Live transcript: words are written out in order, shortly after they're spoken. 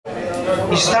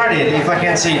he started, if I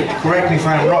can say, correct me if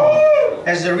I'm wrong,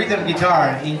 as the rhythm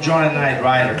guitar in John and Night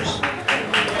Riders.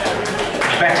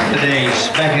 Back in the days,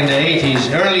 back in the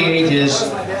 80s, early 80s.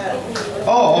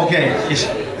 Oh, okay.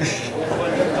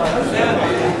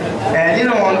 And you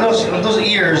know, on those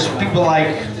years, people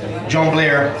like John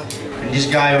Blair, and this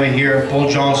guy over here, Paul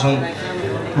Johnson,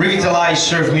 revitalized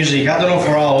surf music. I don't know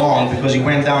for how long, because it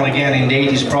went down again in the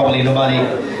 80s. Probably nobody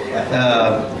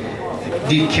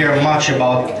did care much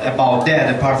about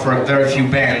that, apart from very few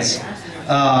bands.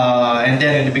 And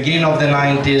then in the beginning of the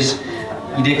 90s,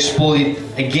 it exploded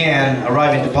again,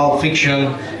 arriving to Pulp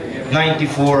Fiction,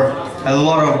 94, a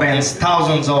lot of bands,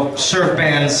 thousands of surf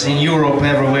bands in Europe,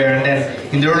 everywhere, and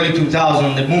then in the early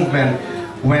 2000s, the movement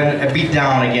went a bit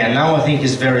down again. Now I think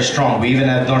it's very strong. We even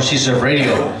have North Sea Surf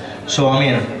Radio. So I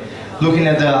mean, looking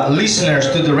at the listeners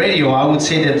to the radio, I would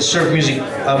say that the surf music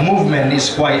movement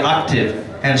is quite active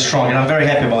and strong, and I'm very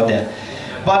happy about that.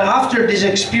 But after this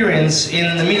experience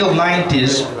in the middle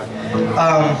 90s,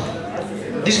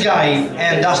 this guy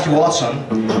and Dusty Watson,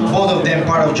 both of them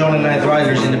part of John and Night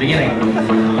Riders in the beginning,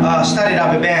 started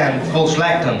up a band called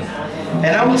Slackton.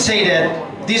 And I would say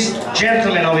that this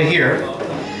gentleman over here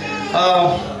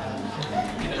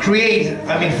create,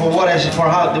 I mean,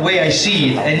 the way I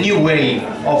see it, a new way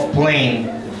of playing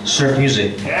surf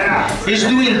music. Yeah. He's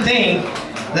doing things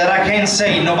that I can't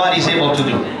say nobody's able to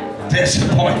do. That's the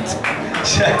point.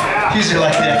 He's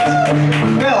like that.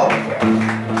 Well,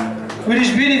 with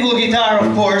his beautiful guitar,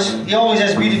 of course, he always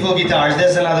has beautiful guitars.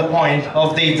 That's another point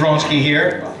of Dave Wronski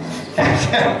here.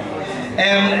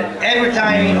 And every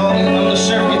time on the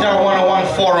Surf Guitar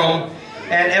 101 forum,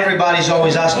 and everybody's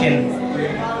always asking,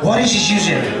 what is he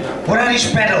using? What are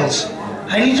these pedals?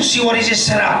 I need to see what is his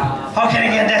setup. How can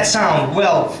I get that sound?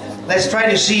 Well, let's try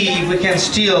to see if we can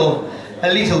steal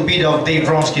a little bit of Dave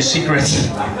Wronski's secrets.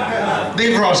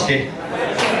 Dave Wronski.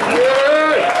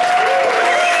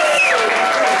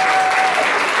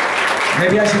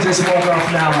 Maybe I should just walk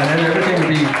off now and then everything would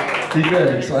be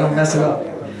good so I don't mess it up.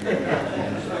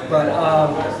 But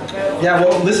yeah,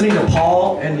 well, listening to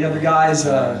Paul and the other guys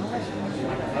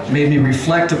made me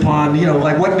reflect upon, you know,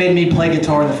 like what made me play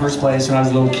guitar in the first place when I was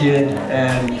a little kid.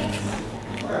 And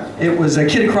it was a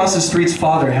kid across the street's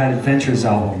father had Adventures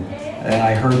album. And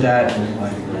I heard that and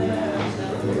like,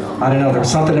 I don't know, there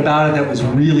was something about it that was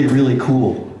really, really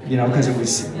cool. You know, because it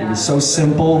was so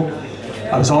simple.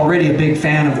 I was already a big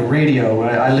fan of the radio.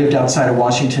 I lived outside of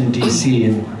Washington, D.C.,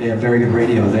 and they have very good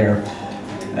radio there.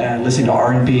 And listening to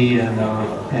R&B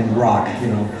and rock, you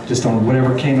know, just on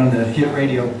whatever came on the hit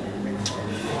radio.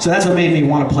 So that's what made me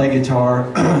want to play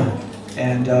guitar.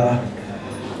 And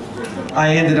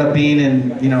I ended up being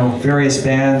in, you know, various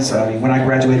bands. I mean, when I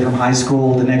graduated from high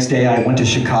school, the next day I went to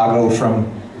Chicago from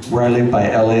where I lived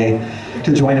by LA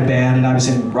to join a band, and I was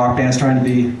in rock bands trying to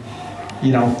be,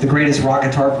 you know, the greatest rock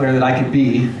guitar player that I could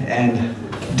be, and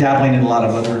dabbling in a lot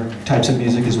of other types of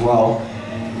music as well.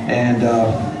 And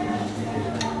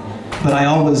but I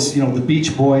always, you know, the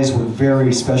Beach Boys were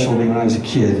very special to me when I was a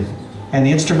kid. And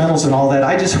the instrumentals and all that,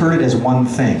 I just heard it as one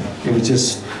thing. It was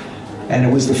just, and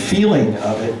it was the feeling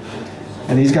of it.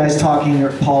 And these guys talking,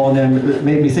 Paul and them, it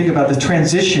made me think about the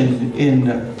transition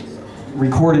in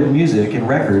recorded music and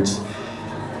records.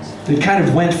 It kind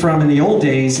of went from, in the old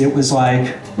days, it was like,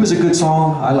 it was a good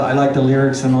song, I like the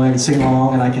lyrics and I can sing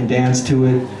along and I can dance to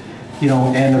it, you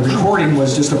know, and the recording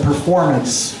was just a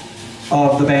performance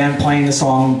of the band playing the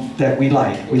song that we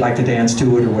like. We like to dance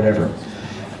to it or whatever.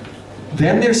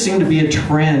 Then there seemed to be a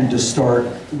trend to start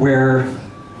where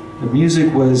the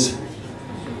music was,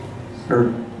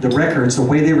 or the records, the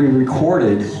way they were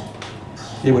recorded,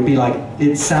 it would be like,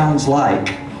 it sounds like,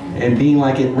 and being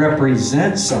like it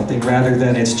represents something rather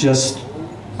than it's just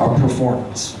a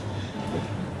performance.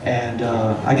 And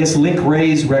I guess Link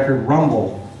Wray's record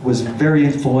Rumble was very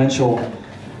influential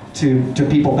to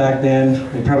people back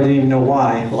then. They probably didn't even know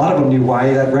why. A lot of them knew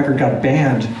why. That record got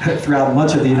banned throughout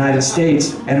much of the United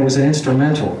States, and it was an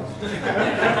instrumental.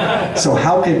 So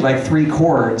how could like 3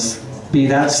 chords be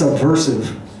that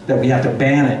subversive that we have to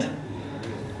ban it?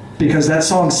 Because that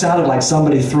song sounded like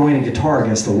somebody throwing a guitar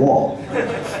against the wall.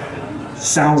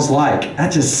 Sounds like.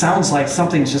 That just sounds like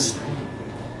something just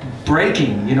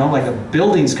breaking, you know, like a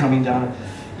building's coming down.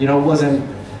 You know,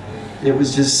 it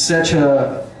was just such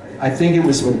a, I think it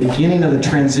was the beginning of the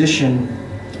transition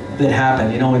that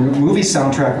happened. You know, in movie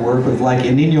soundtrack work with like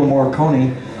Ennio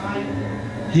Morricone,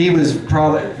 he was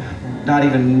probably, not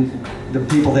even the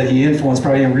people that he influenced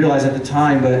probably didn't realize at the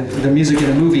time, but the music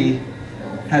in a movie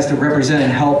has to represent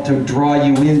and help to draw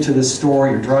you into the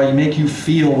story, or make you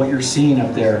feel what you're seeing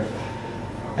up there.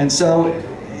 And so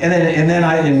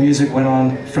and music went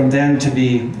on from then to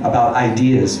be about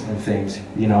ideas and things,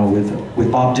 you know,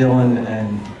 with Bob Dylan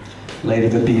and later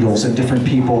the Beatles and different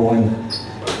people, and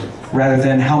rather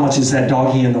than how much is that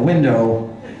doggy in the window,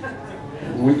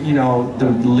 you know, the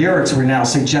lyrics were now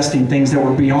suggesting things that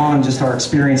were beyond just our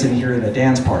experience in here at a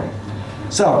dance party.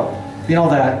 So, you know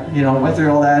that, you know, went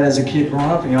through all that as a kid growing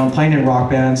up, you know, playing in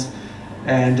rock bands,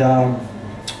 and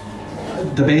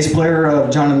the bass player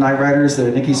of John and the Night Riders, the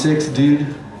Nicky Six dude,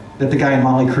 that the guy in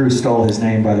Motley Crue stole his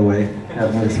name, by the way. Have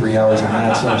another 3 hours on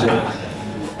that subject.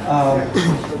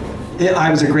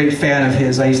 I was a great fan of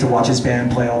his. I used to watch his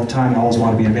band play all the time and always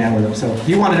wanted to be in a band with him. So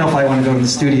he wanted to know if I wanted to go to the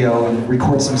studio and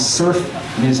record some surf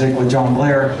music with John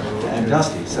Blair and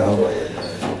Dusty. So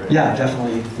yeah,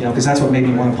 definitely, you know, because that's what made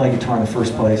me want to play guitar in the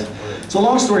first place. So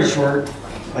long story short,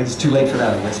 like it's too late for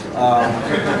that, I guess.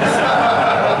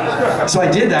 So I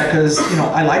did that because, you know,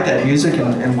 I like that music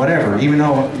and whatever. Even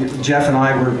though Jeff and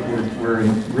I were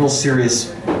in real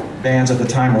serious bands at the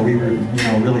time where we were, you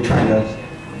know, really trying to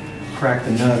crack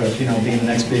the nut of, you know, being the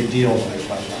next big deal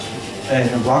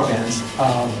in rock bands.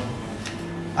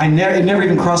 It never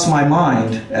even crossed my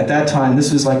mind at that time,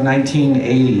 this was like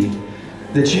 1980,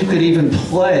 that you could even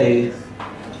play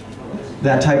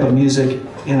that type of music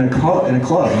in a club, in a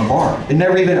bar. It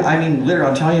never even, I mean, literally,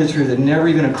 I'm telling you the truth, it never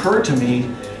even occurred to me,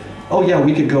 oh yeah,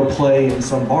 we could go play in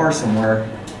some bar somewhere.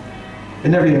 It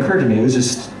never even occurred to me. It was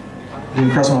just, it didn't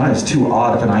cross my mind. It's too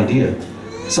odd of an idea.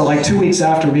 So like 2 weeks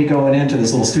after me going into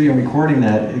this little studio and recording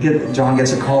that, John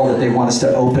gets a call that they want us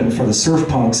to open for the Surf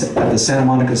Punks at the Santa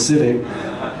Monica Civic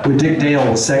with Dick Dale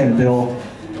was second bill,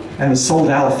 and it was sold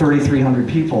out, 3,300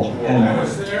 people. And I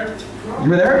was there. You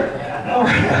were there? Oh.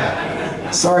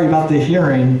 Sorry about the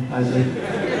hearing.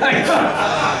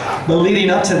 But leading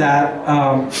up to that,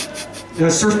 the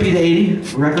Surf Beat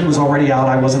 80 record was already out.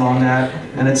 I wasn't on that,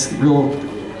 and it's real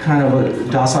kind of a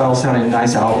docile sounding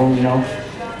nice album, you know.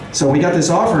 So we got this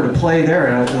offer to play there,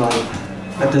 and I was like,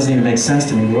 that doesn't even make sense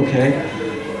to me. Okay.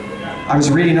 I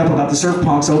was reading up about the Surf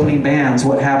Punks opening bands,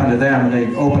 what happened to them, and they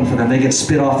opened for them. They get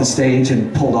spit off the stage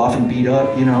and pulled off and beat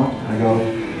up, you know. I go,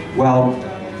 well,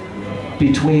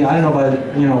 between, I don't know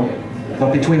about, you know,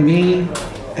 but between me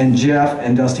and Jeff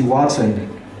and Dusty Watson,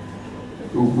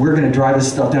 we're going to drive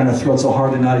this stuff down their throat so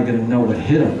hard they're not even going to know what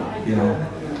hit them, you know.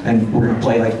 And we're going to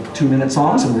play like 2-minute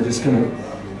songs, and we're just going to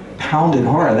pound it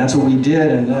hard. And that's what we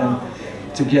did. And then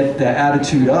to get the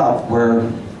attitude up,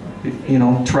 where, you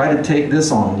know, try to take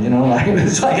this on, you know. Like,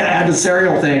 it's like an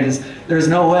adversarial thing. There's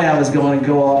no way I was going to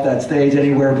go off that stage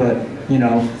anywhere but, you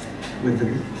know, with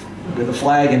the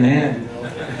flag in hand,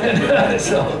 you know.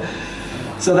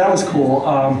 So that was cool.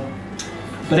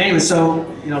 But anyway, so,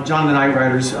 you know, John and the Night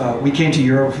Riders, we came to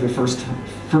Europe for the first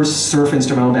surf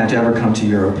instrumental band to ever come to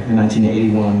Europe in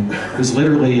 1981. It was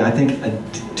literally, I think,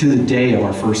 to the day of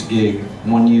our first gig,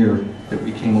 1 year that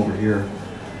we came over here.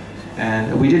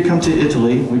 And we did come to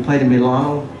Italy. We played in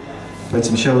Milano, played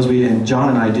some shows. And John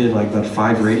and I did like about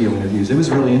 5 radio interviews. It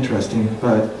was really interesting,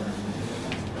 but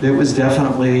it was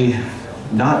definitely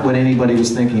not what anybody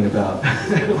was thinking about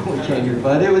when we came here.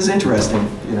 But it was interesting,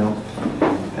 you know.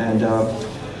 And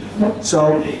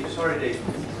so, sorry, Dave.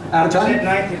 Out of time?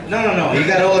 No. You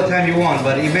got all the time you want.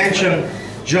 But he mentioned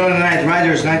John and the Night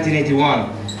Riders,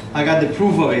 1981. I got the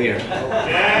proof over here.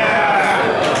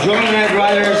 Yeah! John and the Night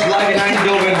Riders live in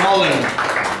Eindhoven, Holland,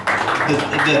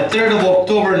 the 3rd of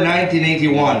October,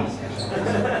 1981.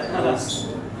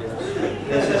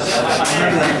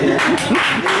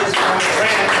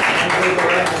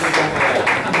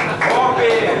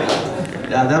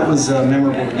 Yeah, that was a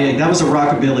memorable gig. That was a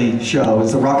rockabilly show. It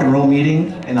was the rock and roll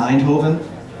meeting in Eindhoven,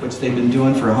 which they've been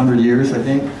doing for 100 years, I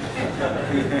think.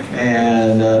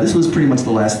 And this was pretty much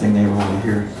the last thing they were on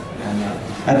here.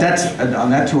 And on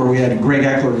that tour, we had Greg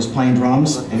Eckler was playing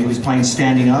drums, and he was playing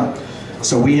standing up.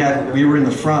 So we were in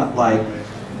the front like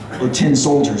with tin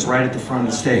soldiers right at the front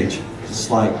of the stage.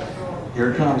 It's like, here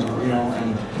it comes, you know.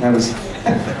 And that was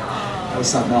that was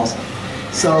something else.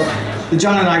 So the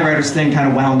John and the Night Riders thing kind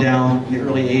of wound down in the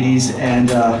early 80s, and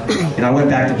you know, I went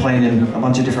back to playing in a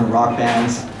bunch of different rock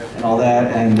bands and all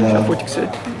that, and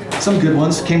some good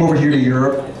ones. Came over here to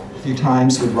Europe a few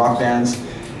times with rock bands,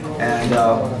 and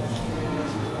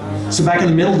so back in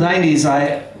the middle 90s,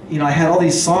 I had all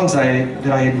these songs that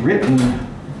I had written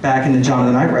back in the John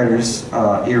and the Night Riders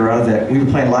era that we were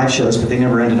playing live shows, but they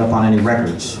never ended up on any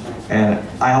records. And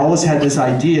I always had this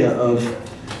idea of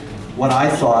what I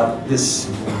thought this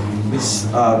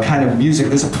kind of music,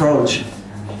 this approach,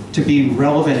 to be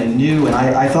relevant and new. And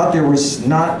I thought there was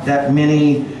not that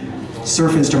many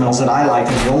surf instrumentals that I liked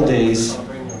in the old days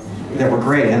that were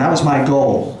great, and that was my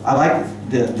goal. I like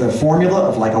the formula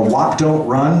of like a Walk Don't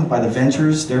Run by the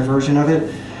Ventures, their version of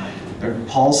it, or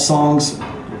Paul's songs,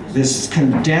 this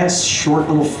condensed short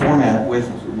little format with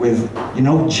you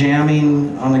know,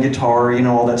 jamming on the guitar, you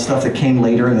know, all that stuff that came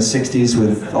later in the 60s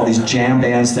with all these jam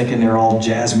bands thinking they're all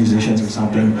jazz musicians or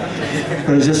something. But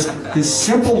it's just this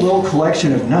simple little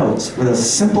collection of notes with a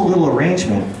simple little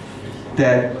arrangement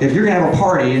that if you're gonna have a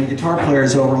party and guitar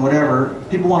players over and whatever,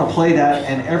 people want to play that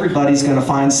and everybody's gonna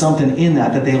find something in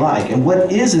that that they like. And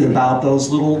what is it about those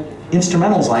little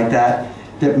instrumentals like that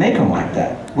that make them like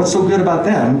that? What's so good about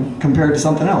them compared to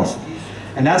something else?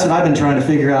 And that's what I've been trying to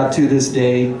figure out to this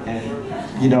day.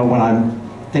 And you know, when I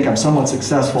think I'm somewhat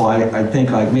successful, I think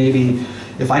like maybe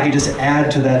if I could just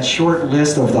add to that short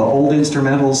list of the old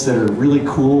instrumentals that are really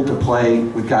cool to play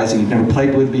with guys that you've never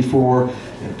played with before,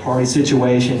 in a party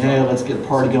situation, hey, let's get a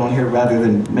party going here, rather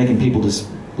than making people just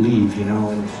leave, you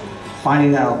know, and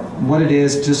finding out what it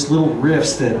is, just little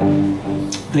riffs that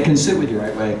can sit with you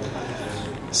right way.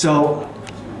 So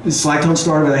Slacktone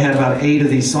started, I had about 8 of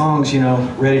these songs, you know,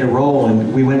 ready to roll,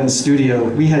 and we went in the studio.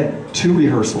 We had 2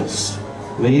 rehearsals,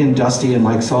 Lee and Dusty and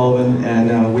Mike Sullivan,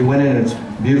 and we went in its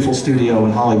beautiful studio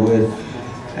in Hollywood,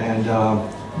 and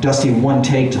Dusty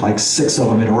one-taked like 6 of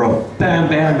them in a row, bam,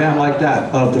 bam, bam, like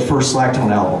that, of the first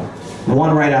Slacktone album,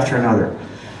 one right after another.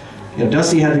 You know,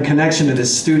 Dusty had the connection to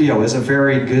this studio. It was a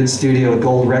very good studio with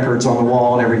gold records on the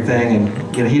wall and everything,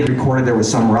 and you know, he had recorded there with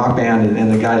some rock band, and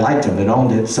the guy liked him that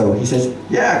owned it, so he says,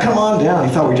 yeah, come on down.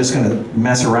 He thought we were just gonna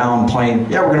mess around playing,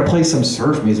 yeah, we're gonna play some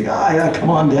surf music. Ah, yeah, come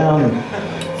on down,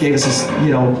 and gave us this, you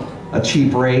know, a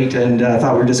cheap rate, and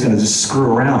thought we were just gonna just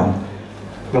screw around.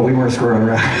 But we weren't screwing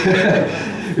around.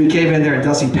 We came in there and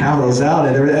Dusty pounded those out,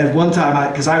 and at one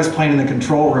time, because I was playing in the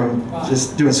control room,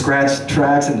 just doing scratch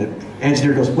tracks, and the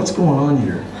engineer goes, what's going on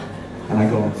here? And I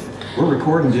go, we're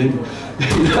recording, dude.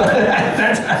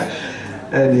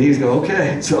 And he's go,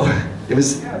 okay. So it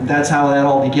was, that's how that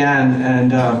all began.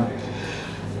 And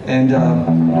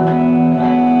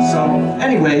so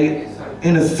anyway,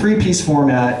 in a 3-piece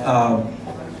format,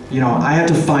 you know, I had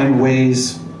to find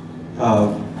ways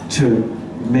to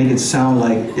make it sound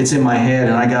like it's in my head,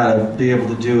 and I gotta be able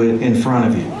to do it in front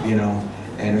of you, you know.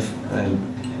 And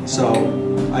so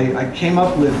I came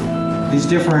up with these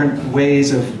different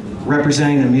ways of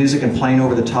representing the music and playing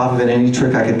over the top of it. Any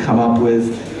trick I could come up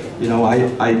with, you know.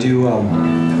 I do.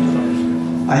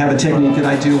 I have a technique that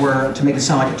I do where to make it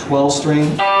sound like a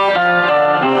 12-string,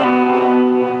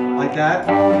 like that.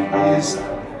 I use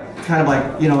kind of like,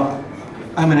 you know,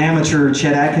 I'm an amateur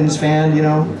Chet Atkins fan, you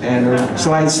know, and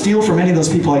so I steal from any of those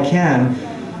people I can.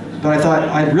 But I thought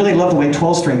I'd really love the way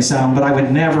 12-strings sound, but I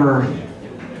would never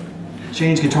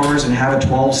change guitars and have a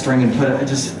 12-string and put it.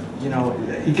 Just, you know,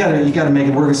 you gotta make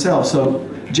it work yourself. So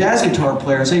jazz guitar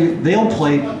players, they'll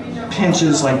play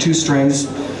pinches like 2 strings,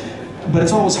 but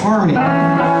it's always harmony.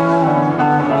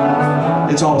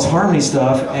 It's always harmony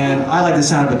stuff, and I like the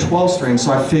sound of a 12-string,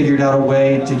 so I figured out a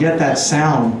way to get that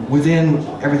sound within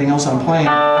everything else I'm playing.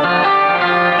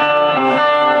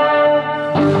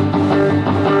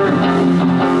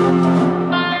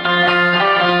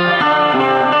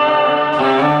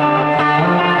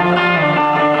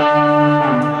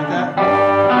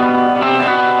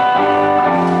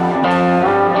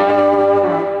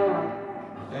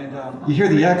 You hear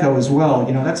the echo as well,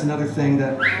 you know, that's another thing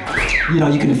that, you know,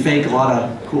 you can fake a lot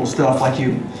of cool stuff, like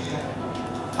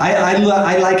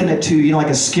I liken it to, you know, like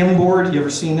a skimboard. You ever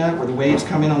seen that, where the waves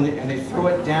come in on and they throw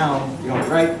it down, you know,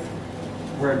 right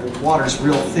where the water's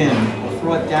real thin. They'll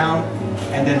throw it down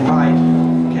and then ride,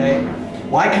 okay?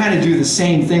 Well, I kind of do the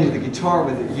same thing with the guitar,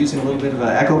 with it, using a little bit of an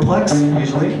echoplex,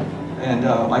 usually, and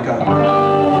like a...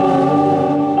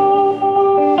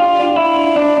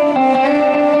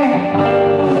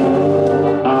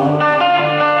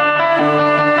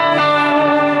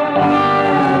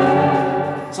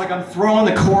 I'm throwing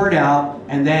the chord out,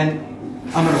 and then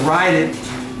I'm going to ride it,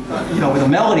 you know, with a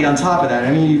melody on top of that.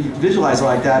 I mean, you visualize it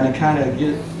like that, and it kind of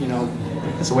get, you know,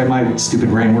 that's the way my stupid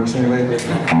brain works anyway. But,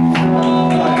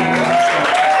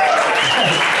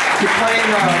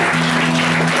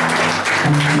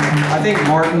 I think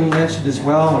Martin mentioned as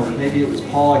well, or maybe it was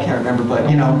Paul, I can't remember, but,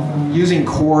 you know, using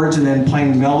chords and then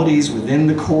playing melodies within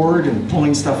the chord and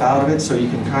pulling stuff out of it, so you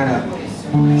can kind of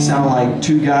sound like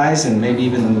 2 guys, and maybe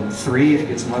even 3 if you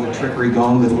get some other trickery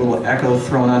going with a little echo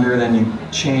thrown under, then you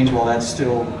change while that's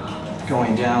still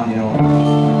going down, you know,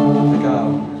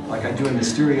 like I do in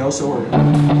Mysterioso. Or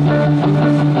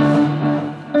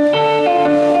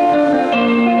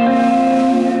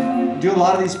do a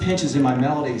lot of these pinches in my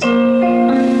melodies.